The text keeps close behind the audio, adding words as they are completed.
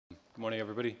morning,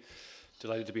 everybody.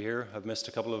 Delighted to be here. I've missed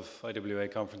a couple of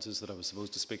IWEA conferences that I was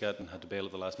supposed to speak at and had to bail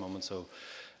at the last moment, so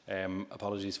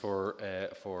apologies for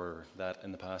that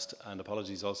in the past, and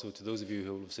apologies also to those of you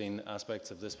who have seen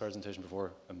aspects of this presentation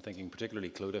before. I'm thinking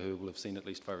particularly Clodagh, who will have seen at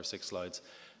least 5 or 6 slides,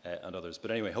 and others. But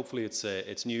anyway, hopefully it's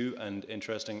new and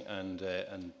interesting and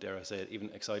dare I say it, even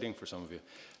exciting for some of you.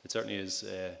 It certainly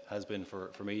has been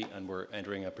for me, and we're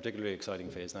entering a particularly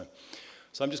exciting phase now.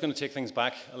 So I'm just going to take things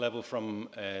back a level from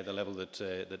the level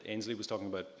that Ainsley was talking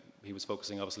about. He was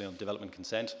focusing obviously on development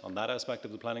consent, on that aspect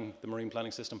of the marine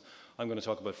planning system. I'm going to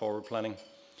talk about forward planning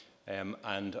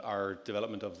and our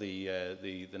development of the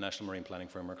National Marine Planning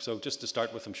Framework. So just to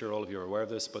start with, I'm sure all of you are aware of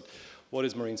this, but what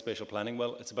is marine spatial planning?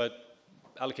 Well, it's about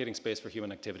allocating space for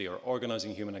human activity or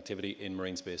organising human activity in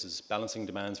marine spaces, balancing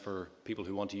demands for people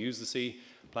who want to use the sea,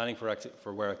 planning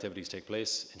for where activities take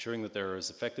place, ensuring that they're as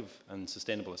effective and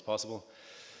sustainable as possible,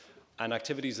 and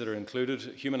activities that are included,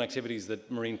 human activities that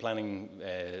marine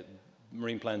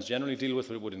plans generally deal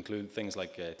with. It would include things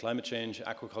like climate change,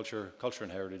 aquaculture, culture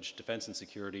and heritage, defence and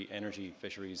security, energy,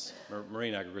 fisheries,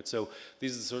 marine aggregates. So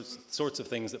these are the sorts of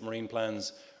things that marine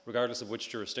plans, regardless of which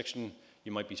jurisdiction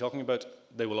you might be talking about,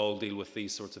 they will all deal with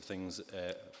these sorts of things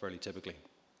fairly typically.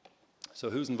 So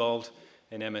who's involved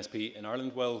in MSP in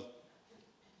Ireland? Well,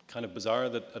 kind of bizarre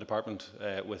that a department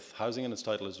with housing in its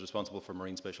title is responsible for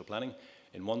marine spatial planning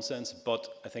in one sense,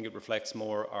 but I think it reflects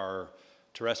more our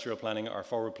terrestrial planning, our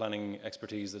forward planning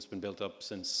expertise that's been built up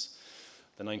since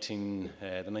the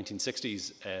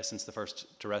 1960s, since the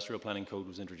first terrestrial planning code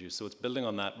was introduced. So it's building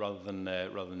on that rather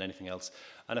than anything else.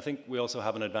 And I think we also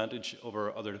have an advantage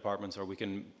over other departments, or we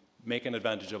can make an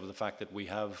advantage over the fact that we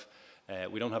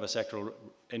don't have a sectoral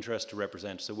interest to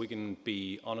represent, so we can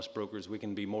be honest brokers, we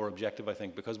can be more objective, I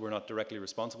think, because we're not directly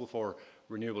responsible for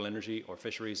renewable energy or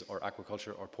fisheries or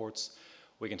aquaculture or ports.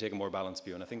 We can take a more balanced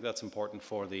view, and I think that's important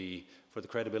for the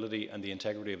credibility and the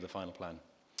integrity of the final plan.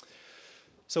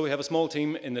 So we have a small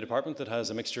team in the department that has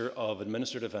a mixture of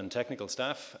administrative and technical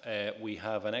staff. We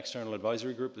have an external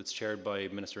advisory group that's chaired by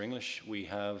Minister English. We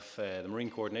have the Marine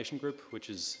Coordination Group, which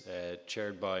is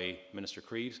chaired by Minister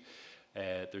Creed.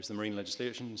 There's the Marine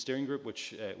Legislation Steering Group,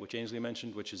 which Ainsley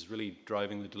mentioned, which is really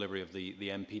driving the delivery of the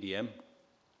MPDM.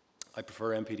 I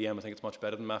prefer MPDM. I think it's much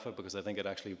better than MAFA because I think it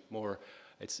actually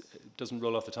it doesn't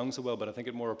roll off the tongue so well, but I think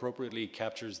it more appropriately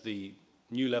captures the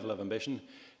new level of ambition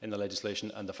in the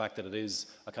legislation and the fact that it is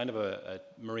a kind of a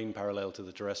marine parallel to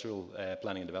the Terrestrial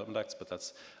Planning and Development Acts, but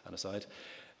that's an aside.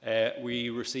 We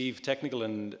receive technical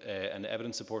and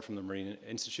evidence support from the Marine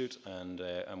Institute, and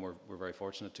we're very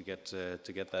fortunate to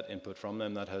get that input from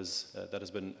them. That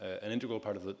has been an integral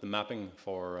part of the mapping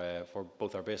for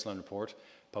both our baseline report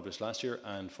published last year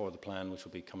and for the plan, which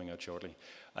will be coming out shortly.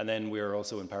 And then we are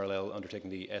also in parallel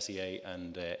undertaking the SEA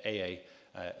and AA,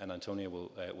 and Antonia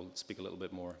will speak a little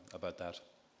bit more about that.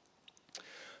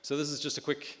 So this is just a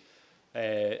quick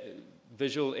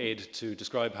visual aid to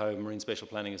describe how marine spatial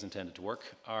planning is intended to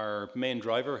work. Our main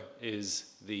driver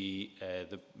is the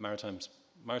Maritime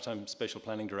Spatial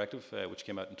Planning Directive, which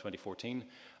came out in 2014,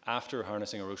 after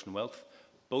Harnessing Our Ocean Wealth.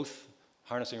 Both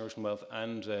Harnessing Ocean Wealth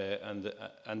and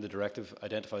the directive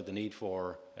identified the need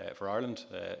for Ireland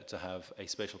to have a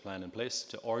spatial plan in place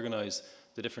to organise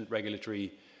the different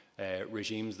regulatory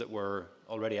regimes that were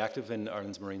already active in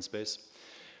Ireland's marine space.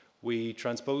 We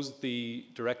transposed the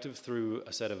directive through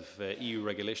a set of EU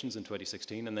regulations in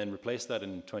 2016 and then replaced that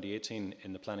in 2018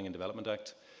 in the Planning and Development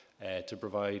Act to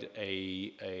provide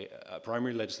a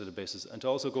primary legislative basis and to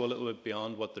also go a little bit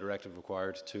beyond what the directive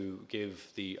required to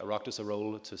give the Oireachtas a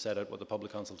role to set out what the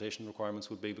public consultation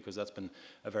requirements would be, because that's been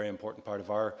a very important part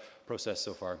of our process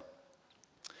so far.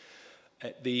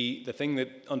 The thing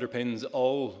that underpins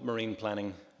all marine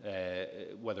planning,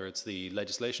 whether it's the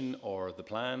legislation or the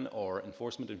plan or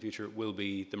enforcement in future, will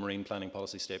be the Marine Planning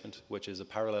Policy Statement, which is a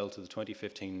parallel to the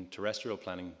 2015 Terrestrial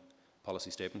Planning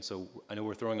Policy Statement. So I know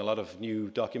we're throwing a lot of new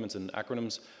documents and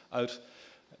acronyms out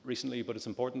recently, but it's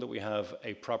important that we have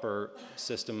a proper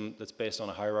system that's based on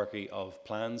a hierarchy of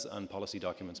plans and policy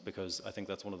documents, because I think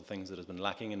that's one of the things that has been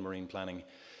lacking in marine planning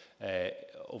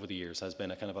over the years, has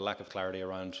been a kind of a lack of clarity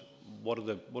around what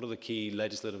are the key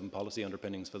legislative and policy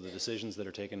underpinnings for the decisions that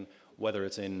are taken, whether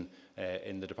it's in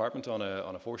the department on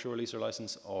a foreshore lease or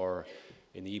license, or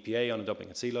in the EPA on a dumping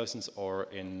at sea license, or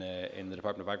in the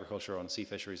Department of Agriculture on a sea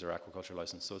fisheries or aquaculture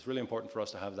license. So it's really important for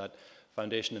us to have that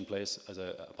foundation in place as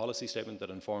a policy statement that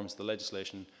informs the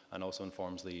legislation and also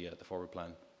informs the forward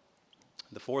plan.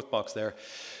 The fourth box there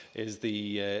is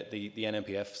the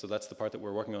NMPF, so that's the part that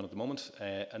we're working on at the moment,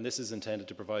 and this is intended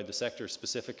to provide the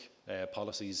sector-specific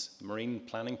policies, marine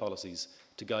planning policies,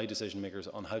 to guide decision makers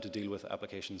on how to deal with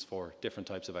applications for different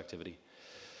types of activity.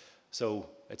 So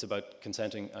it's about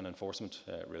consenting and enforcement,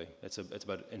 really. It's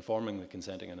about informing the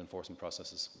consenting and enforcement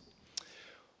processes.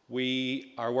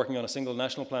 We are working on a single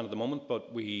national plan at the moment,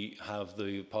 but we have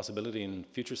the possibility in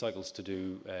future cycles to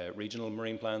do regional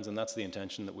marine plans, and that's the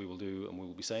intention that we will do, and we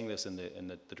will be saying this in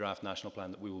the draft national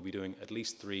plan, that we will be doing at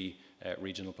least 3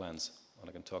 regional plans, and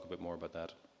I can talk a bit more about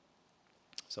that.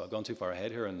 So I've gone too far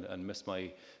ahead here and missed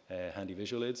my handy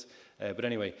visual aids. But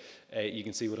anyway, you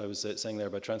can see what I was saying there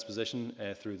about transposition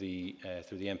through the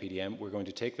MPDM. We're going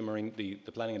to take the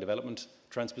planning and development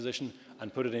transposition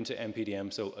and put it into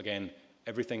MPDM. So again,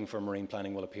 everything for marine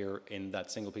planning will appear in that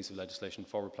single piece of legislation: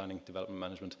 forward planning, development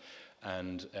management,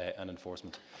 and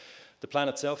enforcement. The plan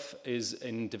itself is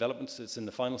in development. It's in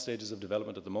the final stages of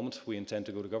development at the moment. We intend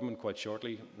to go to government quite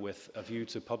shortly with a view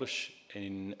to publish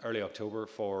in early October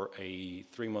for a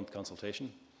 3-month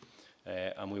consultation.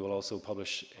 And we will also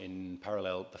publish in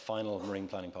parallel the final marine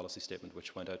planning policy statement,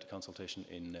 which went out to consultation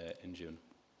in June.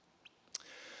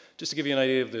 Just to give you an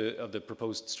idea of the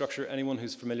proposed structure, anyone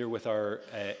who's familiar with our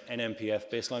NMPF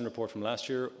baseline report from last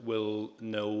year will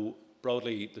know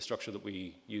broadly the structure that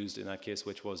we used in that case,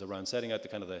 which was around setting out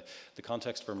the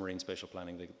context for marine spatial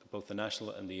planning, both the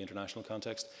national and the international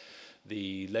context,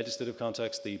 the legislative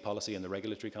context, the policy and the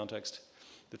regulatory context.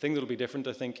 The thing that will be different,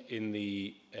 I think, in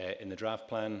the draft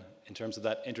plan in terms of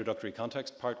that introductory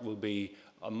context part will be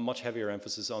a much heavier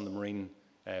emphasis on the marine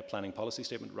planning policy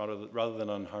statement rather than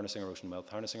on harnessing our ocean wealth.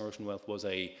 Harnessing our ocean wealth was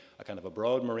a kind of a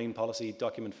broad marine policy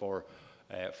document for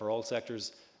all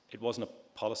sectors. It wasn't a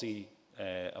policy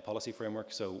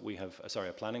framework, so we have,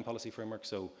 a planning policy framework,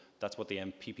 so that's what the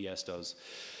MPPS does.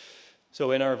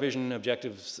 So in our vision,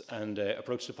 objectives and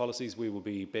approach to policies, we will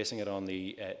be basing it on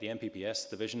the MPPS,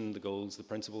 the vision, the goals, the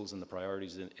principles and the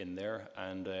priorities in there,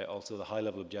 and also the high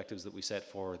level objectives that we set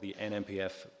for the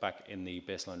NMPF back in the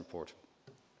baseline report.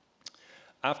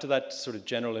 After that sort of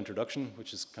general introduction,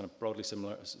 which is kind of broadly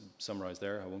summarized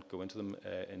there, I won't go into them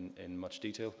in much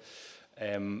detail.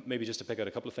 Maybe just to pick out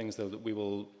a couple of things though, that we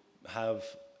will have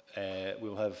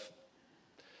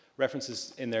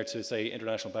references in there to, say,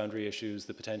 international boundary issues,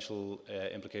 the potential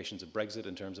implications of Brexit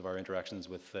in terms of our interactions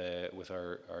with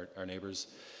our neighbours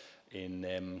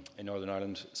in Northern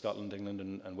Ireland, Scotland,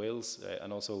 England, and Wales,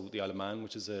 and also the Isle of Man,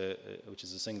 which is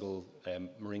a single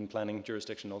marine planning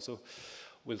jurisdiction also.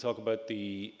 We'll talk about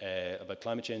about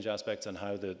climate change aspects and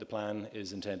how the plan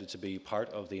is intended to be part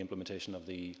of the implementation of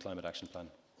the Climate Action Plan.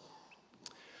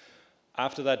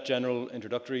 After that general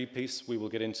introductory piece, we will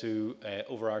get into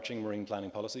overarching marine planning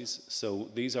policies.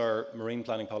 So these are marine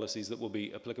planning policies that will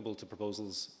be applicable to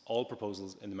all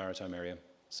proposals in the maritime area.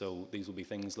 So these will be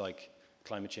things like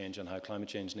climate change and how climate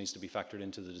change needs to be factored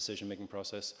into the decision-making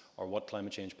process, or what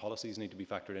climate change policies need to be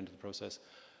factored into the process.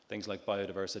 Things like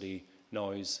biodiversity,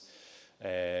 noise,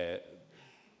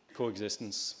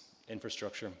 coexistence,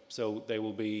 infrastructure. So they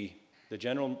will be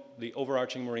the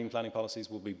overarching marine planning policies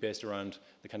will be based around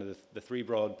the 3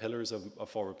 broad pillars of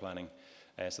forward planning.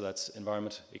 So that's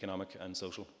environment, economic, and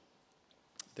social.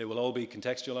 They will all be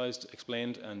contextualized,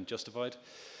 explained, and justified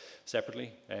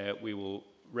separately. We will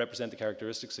represent the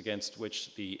characteristics against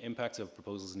which the impacts of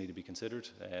proposals need to be considered.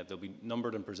 They'll be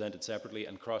numbered and presented separately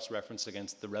and cross-referenced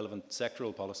against the relevant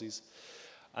sectoral policies.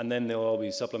 And then they'll all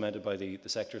be supplemented by the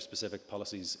sector-specific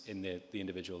policies in the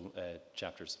individual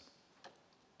chapters.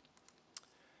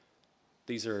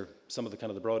 These are some of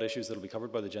the broad issues that will be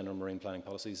covered by the general marine planning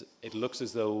policies. It looks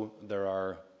as though there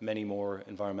are many more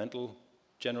environmental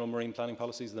general marine planning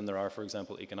policies than there are, for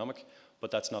example, economic,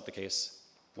 but that's not the case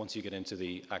once you get into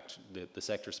the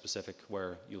sector-specific,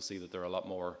 where you'll see that there are a lot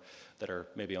more that are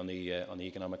maybe on the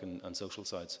economic and social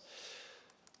sides.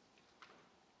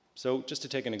 So just to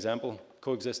take an example,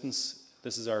 coexistence.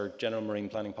 This is our general marine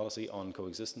planning policy on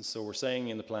coexistence. So we're saying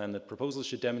in the plan that proposals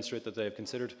should demonstrate that they have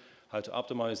considered how to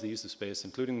optimize the use of space,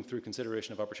 including through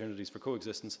consideration of opportunities for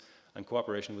coexistence and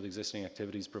cooperation with existing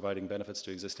activities, providing benefits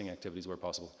to existing activities where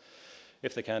possible.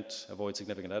 If they can't avoid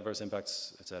significant adverse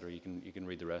impacts, etc., you can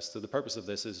read the rest. So the purpose of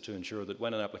this is to ensure that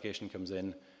when an application comes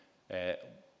in,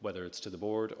 whether it's to the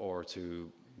board or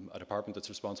to a department that's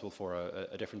responsible for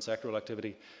a different sectoral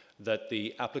activity, that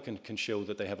the applicant can show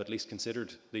that they have at least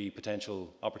considered the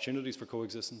potential opportunities for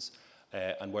coexistence,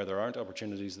 and where there aren't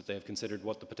opportunities, that they have considered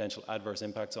what the potential adverse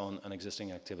impacts on an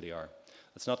existing activity are.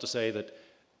 That's not to say that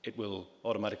it will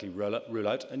automatically rule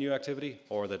out a new activity,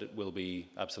 or that it will be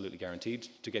absolutely guaranteed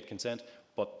to get consent,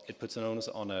 but it puts an onus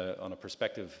on a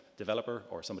prospective developer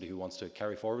or somebody who wants to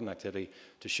carry forward an activity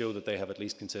to show that they have at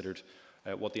least considered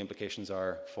what the implications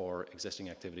are for existing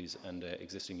activities and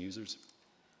existing users.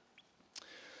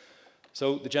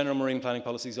 So the general marine planning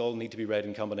policies all need to be read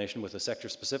in combination with a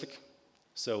sector-specific.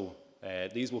 So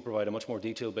These will provide a much more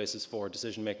detailed basis for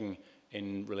decision making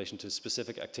in relation to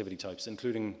specific activity types,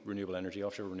 including renewable energy,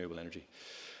 offshore renewable energy.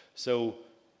 So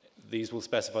these will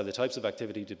specify the types of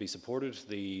activity to be supported,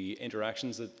 the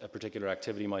interactions that a particular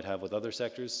activity might have with other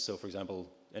sectors. So for example,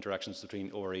 interactions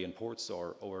between ORE and ports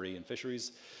or ORE and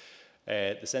fisheries,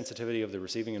 the sensitivity of the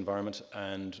receiving environment,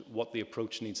 and what the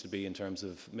approach needs to be in terms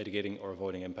of mitigating or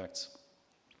avoiding impacts.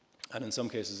 And in some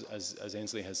cases, as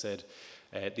Ainsley has said,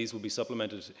 these will be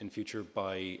supplemented in future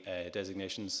by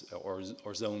designations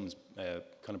or zones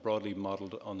kind of broadly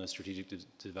modelled on the strategic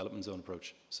development zone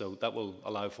approach. So that will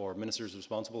allow for ministers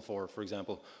responsible for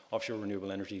example, offshore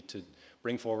renewable energy to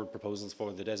bring forward proposals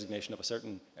for the designation of a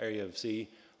certain area of sea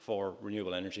for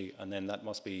renewable energy, and then that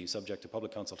must be subject to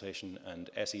public consultation and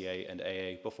SEA and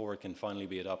AA before it can finally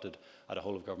be adopted at a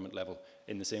whole of government level,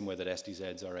 in the same way that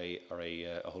SDZs are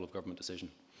a whole of government decision.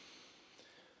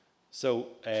 So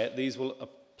these will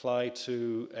apply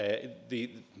to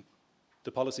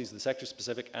the policies, the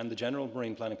sector-specific and the general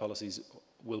marine planning policies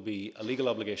will be a legal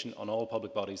obligation on all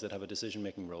public bodies that have a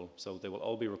decision-making role. So they will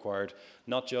all be required,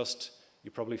 not just,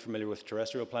 you're probably familiar with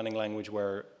terrestrial planning language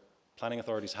where planning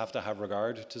authorities have to have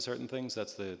regard to certain things.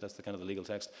 That's the kind of the legal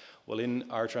text. Well,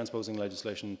 in our transposing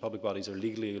legislation, public bodies are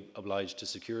legally obliged to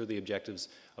secure the objectives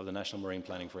of the National Marine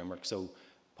Planning Framework. So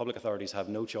public authorities have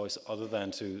no choice other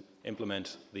than to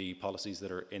implement the policies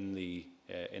that are in the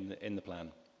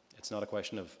plan. It's not a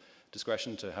question of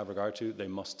discretion to have regard to, they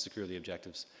must secure the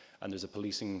objectives. And there's a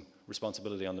policing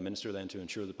responsibility on the minister then to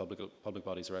ensure that public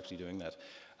bodies are actually doing that.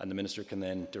 And the minister can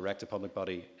then direct a public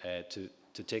body to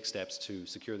take steps to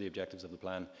secure the objectives of the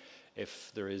plan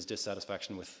if there is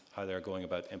dissatisfaction with how they're going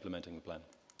about implementing the plan.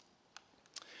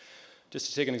 Just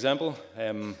to take an example,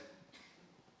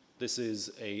 this is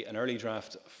an early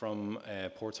draft from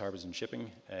Ports, Harbours and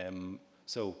Shipping.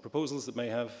 So proposals that may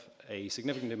have a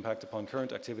significant impact upon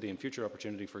current activity and future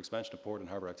opportunity for expansion of port and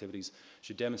harbour activities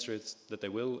should demonstrate that they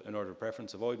will, in order of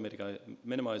preference, avoid,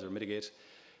 minimise or mitigate.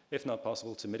 If not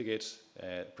possible to mitigate,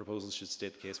 proposals should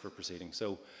state the case for proceeding.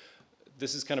 So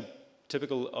this is kind of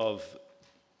typical of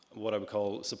what I would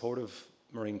call supportive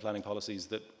marine planning policies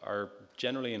that are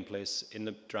generally in place in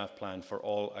the draft plan for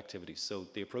all activities. So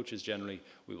the approach is generally,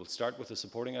 we will start with a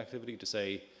supporting activity to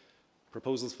say,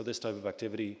 proposals for this type of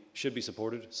activity should be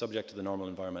supported, subject to the normal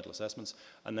environmental assessments,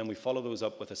 and then we follow those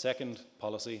up with a second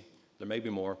policy. There may be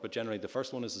more, but generally the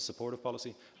first one is a supportive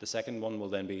policy. The second one will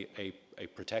then be a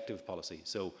protective policy.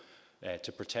 So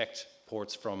to protect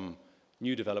ports from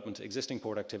new development, existing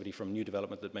port activity from new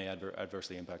development that may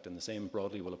adversely impact, and the same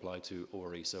broadly will apply to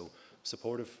ORE. So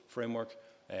supportive framework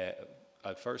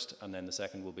at first, and then the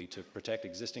second will be to protect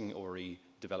existing ORE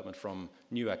development from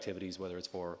new activities, whether it's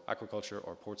for aquaculture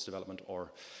or ports development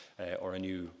or a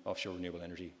new offshore renewable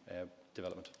energy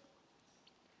development.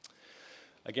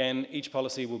 Again, each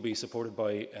policy will be supported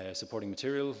by supporting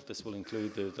material. This will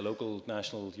include the local,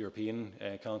 national, European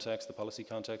context, the policy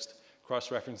context,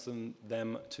 cross-referencing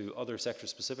them to other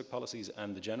sector-specific policies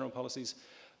and the general policies,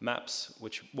 maps,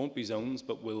 which won't be zones,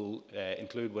 but will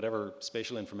include whatever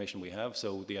spatial information we have,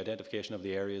 so the identification of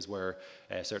the areas where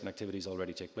certain activities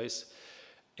already take place.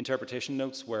 Interpretation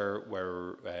notes were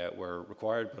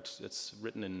required, but it's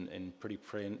written in pretty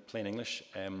plain English.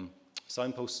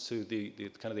 Signposts to the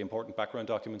kind of the important background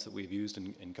documents that we've used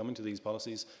in coming to these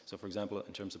policies. So for example,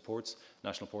 in terms of ports,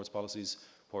 national ports policies,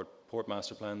 port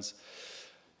master plans.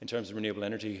 In terms of renewable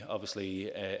energy,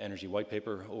 obviously energy white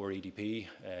paper or EDP,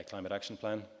 climate action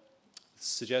plan.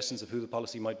 Suggestions of who the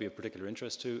policy might be of particular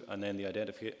interest to, and then the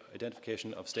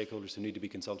identification of stakeholders who need to be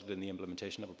consulted in the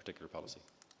implementation of a particular policy.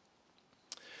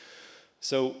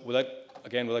 So without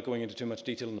going into too much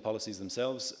detail on the policies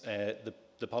themselves,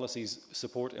 the policies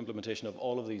support implementation of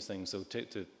all of these things. So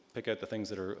to pick out the things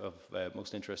that are of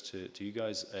most interest to you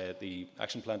guys, the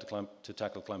action plan to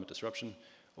tackle climate disruption,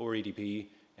 or EDP,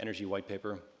 energy white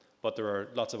paper, but there are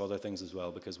lots of other things as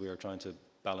well, because we are trying to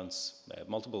balance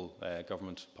multiple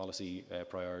government policy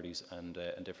priorities and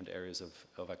different areas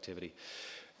of activity.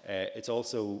 It's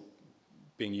also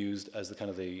being used as the kind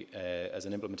of as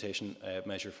an implementation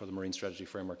measure for the Marine Strategy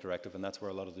Framework Directive, and that's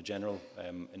where a lot of the general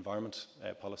environment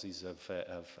policies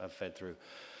have fed through.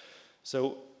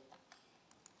 So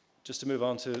just to move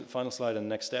on to the final slide and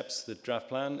next steps, the draft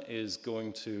plan is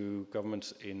going to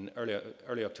government in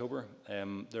early October.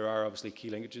 There are obviously key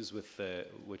linkages with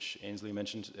which Ainsley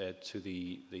mentioned to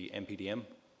the MPDM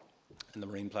and the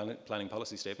Marine Planning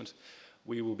Policy Statement.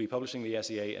 We will be publishing the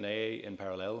SEA and AA in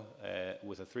parallel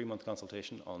with a 3-month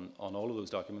consultation on all of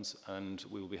those documents, and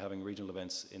we will be having regional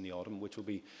events in the autumn, which will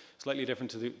be slightly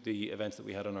different to the events that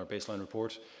we had on our baseline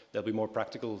report. They'll be more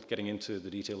practical, getting into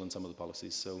the detail in some of the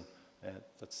policies. So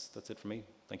that's it for me.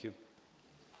 Thank you.